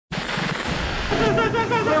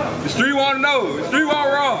The street want to know. The street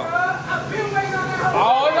want wrong.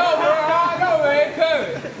 Oh no, bro. I know, man. Cut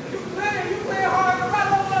it.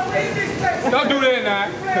 Don't do that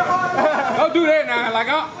now. Don't do that now. Like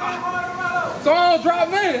so I don't drop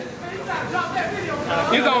man.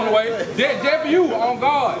 He's on the way. Just for you, on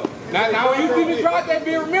guard. Now when you see me drop that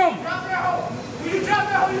bitch, remember. When you drop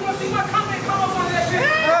that hoe, you gonna see my comment calls on that shit.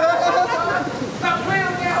 Stop playing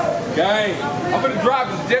with that hoe. Gang, I'm gonna drop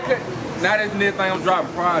this jet pack. Now that's the next thing I'm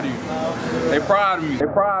dropping. Proud of you. They proud of me. They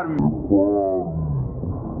proud of me.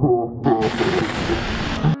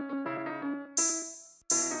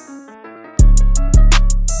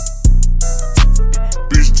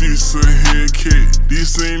 This a head kick,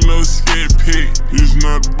 this ain't no scat pick. It's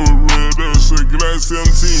not but red, that's a glass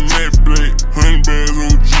 17 matte black. 100 bags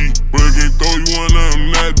OG, but I can't throw you one, I'm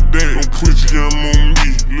not that. Don't put your gun on me,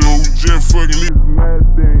 little we just fucking this mad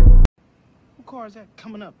day. What car is that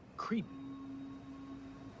coming up? Creep.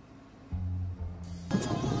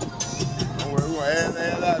 Don't worry, we gonna add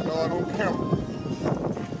that out, dog, on camera.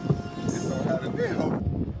 This don't have to be hoe.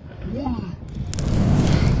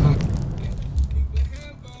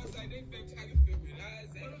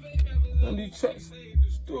 On these tracks, the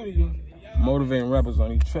studio. Motivating rappers on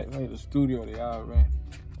these tracks, like the studio, they all ran.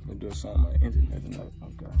 We'll do a song on the internet tonight.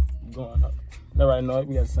 Okay, I'm going up. That right now,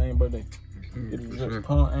 we got the same birthday. It is just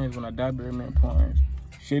Pawn Angel when I die, bury man Pawn Angel.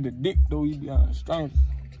 Shit the dick though, he be on the strangers.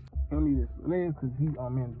 He don't need his legs cause he in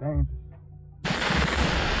danger.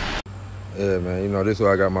 Yeah, man, you know, this is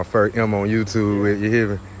where I got my first M on YouTube with, you hear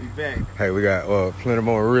me? Exactly. Hey, we got plenty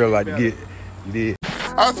more real like to get. You did.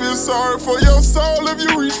 I feel sorry for your soul if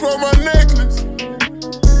you reach for my necklace.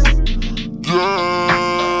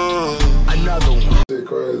 Yeah. Another one. Shit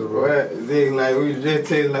crazy, bro. Ziggy, like, we just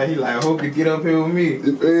telling, like, he like, I hope you get up here with me.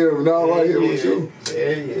 You feel me? Now I'm right here with you.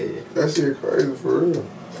 Yeah. That shit crazy for real.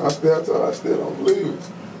 I still don't believe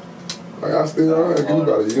it. Like, I still give me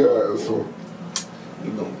about a year or so.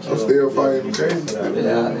 I'm still fighting cases.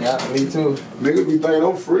 Yeah, me too. Niggas be thinking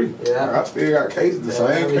I'm free. Yeah. Like, I still got cases, the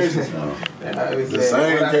same cases. The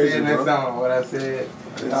same cases, bro. What I said,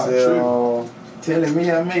 telling me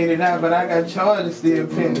I made it out, but I got charges still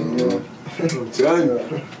pending. I'm telling you.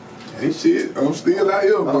 Ain't shit. I'm still out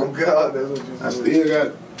here, bro. Oh, God, that's what you said. I still got,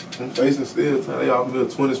 I'm facing still. They offered me a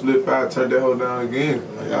 20 split 5, turn that hoe down again.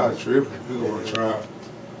 Like, y'all tripping. We gonna try.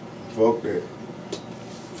 Fuck that.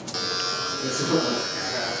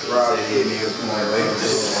 Right. He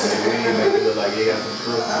look like he got some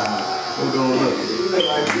fruit. What's going on? He look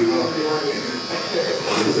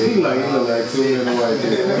like two men and white.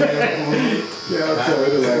 Yeah, I'm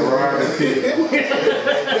telling you, like Robin Pig. That's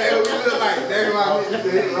what we look like. That's why we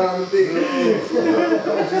said Robin Pig.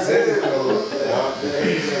 What you said?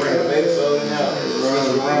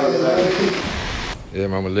 Yeah,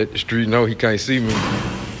 man, I'ma let the street know he can't see me.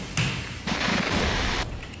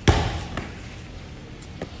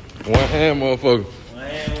 One hand, motherfucker.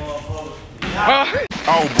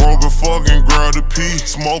 I was broke a fucking grab the P,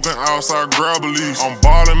 smoking outside grab a lease. I'm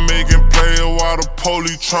ballin' making play while the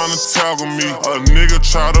police tryna tackle me. A nigga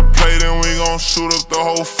try to play, then we gon' shoot up the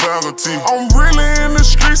whole faculty. I'm really in the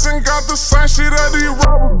streets and got the same shit that these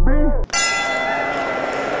robbers be.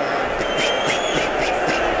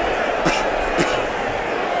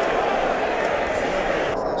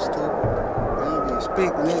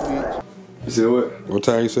 You said what? What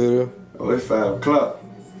time you say that? Oh, it's 5 o'clock.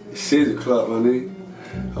 It's 6 o'clock, my nigga.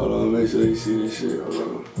 Hold on, make sure you see this shit. Hold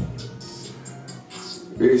on.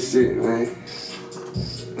 Big shit, man.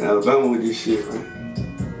 Alabama with this shit, man.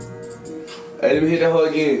 Hey, let me hit that hoe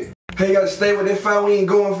again. Hey, you gotta stay with that fight, we ain't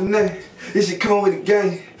going for nothing. This shit come with the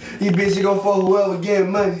game. These bitches gon' fuck whoever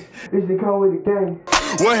getting money. This shit come with the game.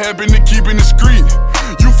 What happened to keeping the street?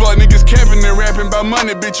 You fuck niggas capping and rapping about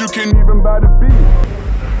money, bitch, you can't even buy the beat.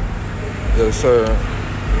 Yes, sir.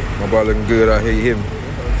 My boy looking good out here, you hear me?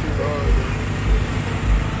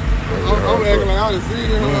 I'm acting like I done seen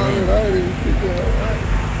him. I didn't even speak to him.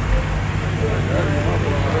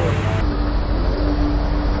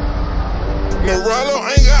 No, Rylo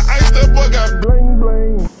ain't got ice, that boy got bling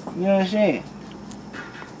bling. You know what I'm saying?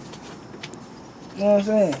 You know what I'm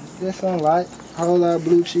saying? Get some light, whole lot of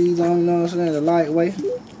blue cheese on, you know what I'm saying? The light way.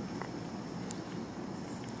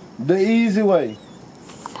 The easy way.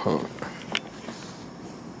 Huh.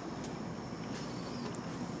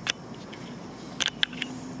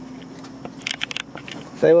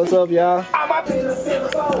 Say what's up, y'all.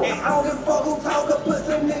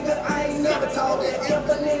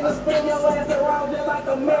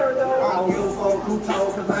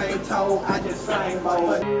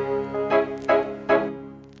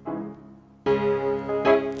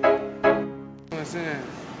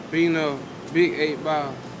 Bino, Big 8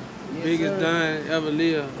 Ball. Yes, Biggest sir. done ever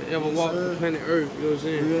lived, ever walked the planet Earth, you know what I'm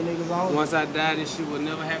saying? Real niggas on. Once I die, this shit will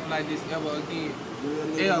never happen like this ever again. Real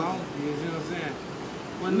niggas Ever. on. You see what I'm saying?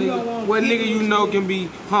 You What nigga you know can be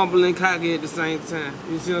humble and cocky at the same time?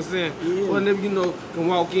 You see what I'm saying? Yeah. What nigga you know can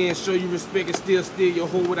walk in, show you respect and still steal your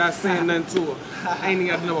hoe without saying nothing to her? I ain't even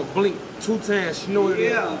got to know her blink 2 times. She know it.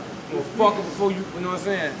 Yeah. Well, fuck her before you know what I'm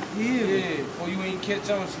saying? Yeah. Before you ain't catch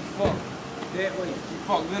on, she fuck. That way. She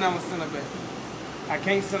fuck, then I'ma send her back. I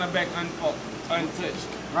can't send her back untouched.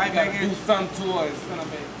 Right back at do you. something to her and send her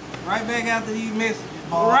back. Right back after these messages.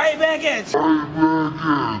 Right back at you.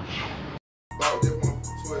 Bought this one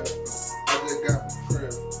for 12. I just got the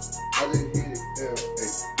crib. I just hit it. Hey,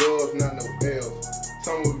 dubs, not no L's.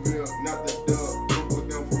 Somerville, not the dub. Fuck with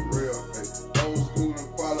them for real. Hey, old school and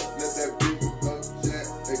quality, let that bitch up jack.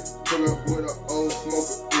 Hey, pull up with an old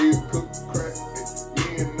smoker, big cook crack. Hey, you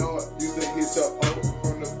didn't know it, you say hit your old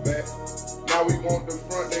from the back. Now we want the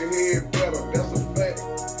front, they head better. That's a fact.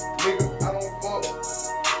 Nigga, I don't fuck.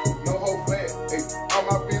 No whole fat. Hey, all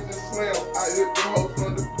my bitches slam. I hit the hoe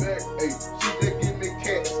from the back. Hey, she just give me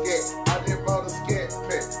cat scat. I just bought a scat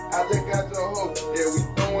pack. I just got your hoe. Yeah, we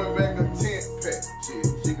throwing back a 10 pack. Shit,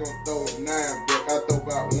 she gon' throw 9 back. I throw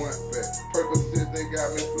about 1 back. Purposes, they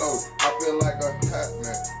got me floating. I feel like a hot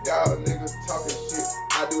man. Y'all niggas talking shit.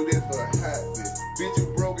 I do this for a hot bitch. Bitch, you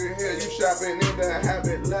broke in here. You shopping in the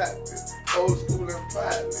habit lot, bitch. Old school and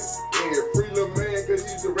pilot. Yeah, free little man, cause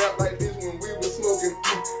you used to rap like this when we was smoking.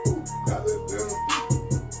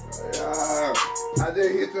 I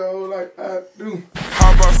just hit the hole like I do.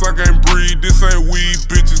 Hop outs, I can't breathe, this ain't weed,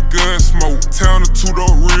 bitches, gun smoke. Town to toot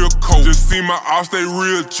up real cold. Just see my ops, they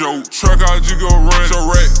real joke. Truck out, you gon' run. So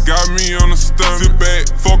rat, got me on the stomach. Sit back,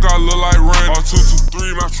 fuck, I look like run.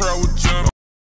 R223, my trap with John.